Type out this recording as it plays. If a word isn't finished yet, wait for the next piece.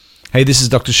Hey, this is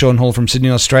Dr. Sean Hall from Sydney,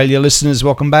 Australia. Listeners,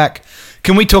 welcome back.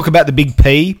 Can we talk about the big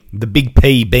P? The big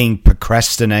P being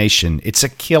procrastination. It's a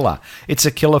killer. It's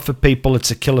a killer for people.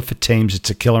 It's a killer for teams. It's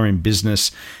a killer in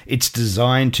business. It's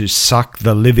designed to suck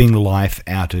the living life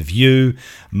out of you,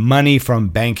 money from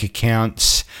bank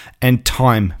accounts, and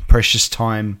time, precious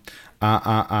time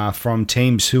from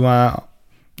teams who are,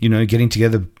 getting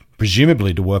together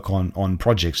presumably to work on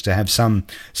projects, to have some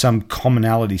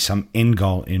commonality, some end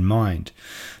goal in mind.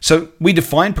 So we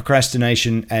define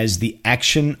procrastination as the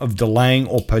action of delaying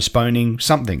or postponing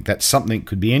something. That something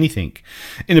could be anything.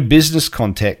 In a business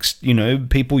context,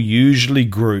 people usually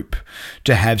group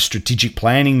to have strategic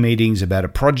planning meetings about a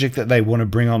project that they want to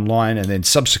bring online, and then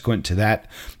subsequent to that,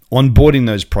 onboarding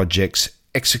those projects,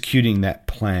 executing that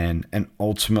plan, and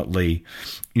ultimately,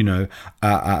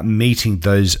 meeting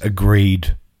those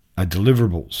agreed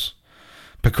deliverables.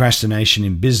 Procrastination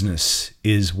in business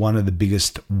is one of the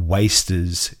biggest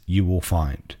wasters you will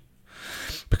find.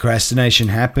 Procrastination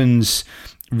happens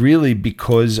really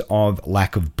because of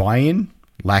lack of buy-in,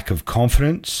 lack of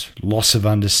confidence, loss of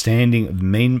understanding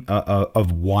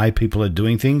of why people are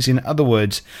doing things. In other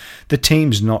words, the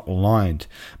team's not aligned.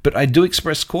 But I do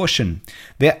express caution.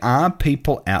 There are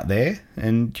people out there,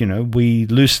 and we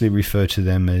loosely refer to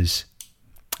them as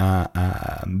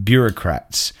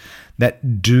bureaucrats,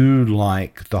 that do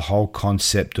like the whole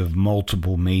concept of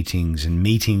multiple meetings and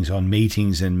meetings on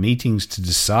meetings and meetings to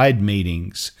decide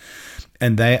meetings.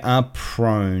 And they are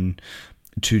prone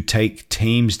to take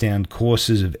teams down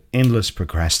courses of endless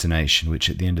procrastination, which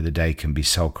at the end of the day can be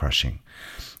soul-crushing.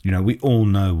 We all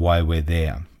know why we're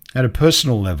there. At a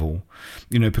personal level,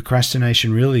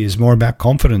 procrastination really is more about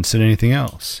confidence than anything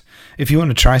else. If you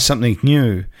want to try something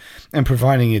new, and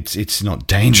providing it's not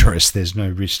dangerous, there's no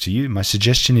risk to you, my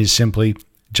suggestion is simply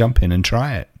jump in and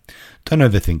try it. Don't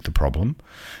overthink the problem.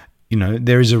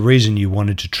 There is a reason you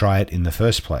wanted to try it in the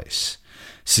first place.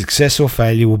 Success or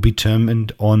failure will be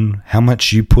determined on how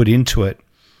much you put into it,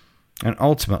 and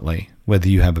ultimately whether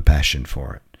you have a passion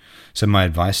for it. So my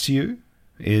advice to you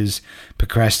is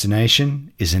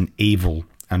procrastination is an evil.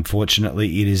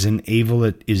 Unfortunately, it is an evil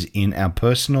that is in our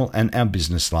personal and our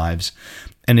business lives,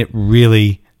 and it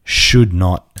really should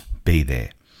not be there.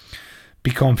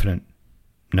 Be confident.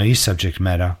 Know your subject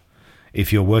matter.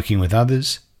 If you're working with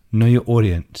others, know your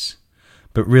audience.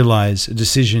 But realize a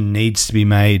decision needs to be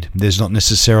made. There's not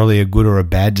necessarily a good or a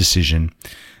bad decision,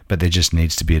 but there just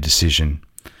needs to be a decision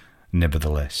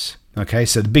nevertheless. Okay,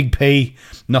 so the big P,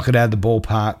 knock it out of the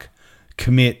ballpark,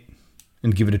 commit,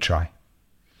 and give it a try.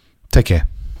 Take care.